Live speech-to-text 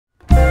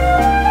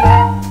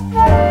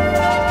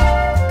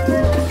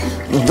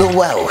The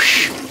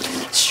Welsh.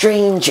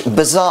 Strange,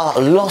 bizarre,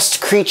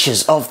 lost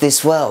creatures of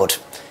this world.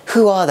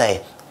 Who are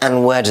they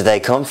and where do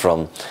they come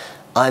from?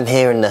 I'm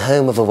here in the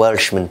home of a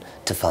Welshman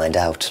to find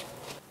out.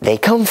 They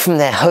come from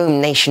their home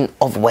nation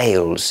of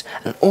Wales,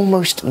 an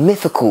almost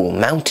mythical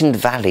mountain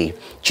valley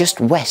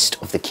just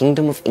west of the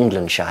Kingdom of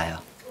Englandshire.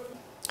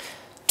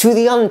 To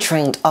the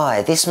untrained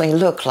eye, this may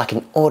look like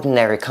an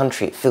ordinary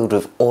country filled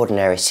with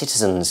ordinary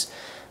citizens,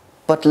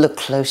 but look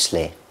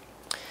closely.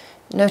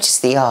 Notice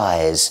the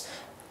eyes,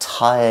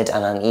 tired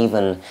and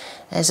uneven.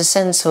 There's a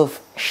sense of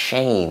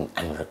shame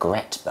and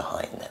regret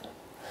behind them.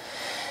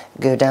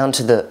 Go down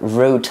to the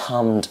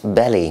rotund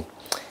belly,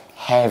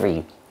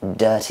 hairy,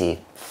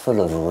 dirty,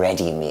 full of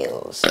ready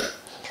meals.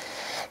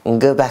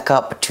 And go back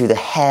up to the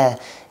hair,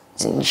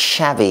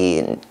 shabby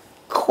and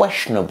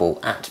questionable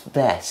at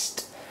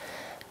best.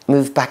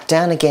 Move back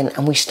down again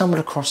and we stumble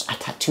across a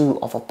tattoo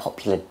of a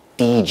popular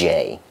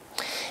DJ.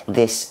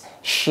 This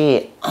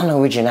sheer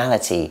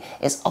unoriginality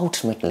is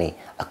ultimately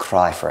a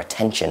cry for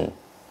attention.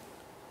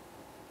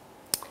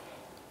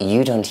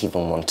 You don't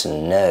even want to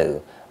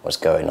know what's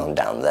going on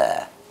down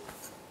there.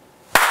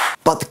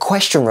 But the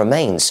question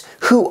remains,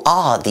 who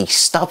are these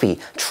stubby,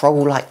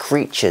 troll-like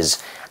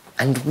creatures,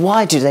 and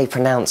why do they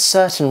pronounce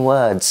certain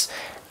words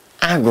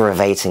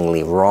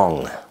aggravatingly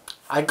wrong?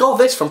 I got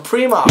this from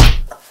Primark.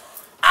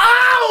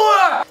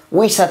 Ow!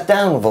 We sat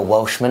down with a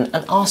Welshman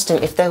and asked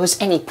him if there was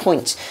any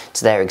point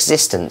to their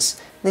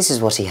existence. This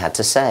is what he had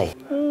to say.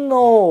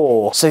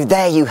 No. So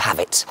there you have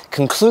it,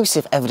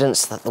 conclusive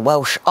evidence that the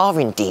Welsh are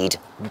indeed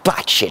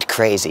batshit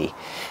crazy.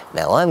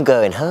 Now I'm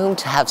going home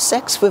to have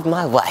sex with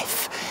my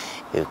wife,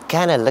 who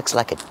kinda looks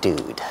like a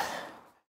dude.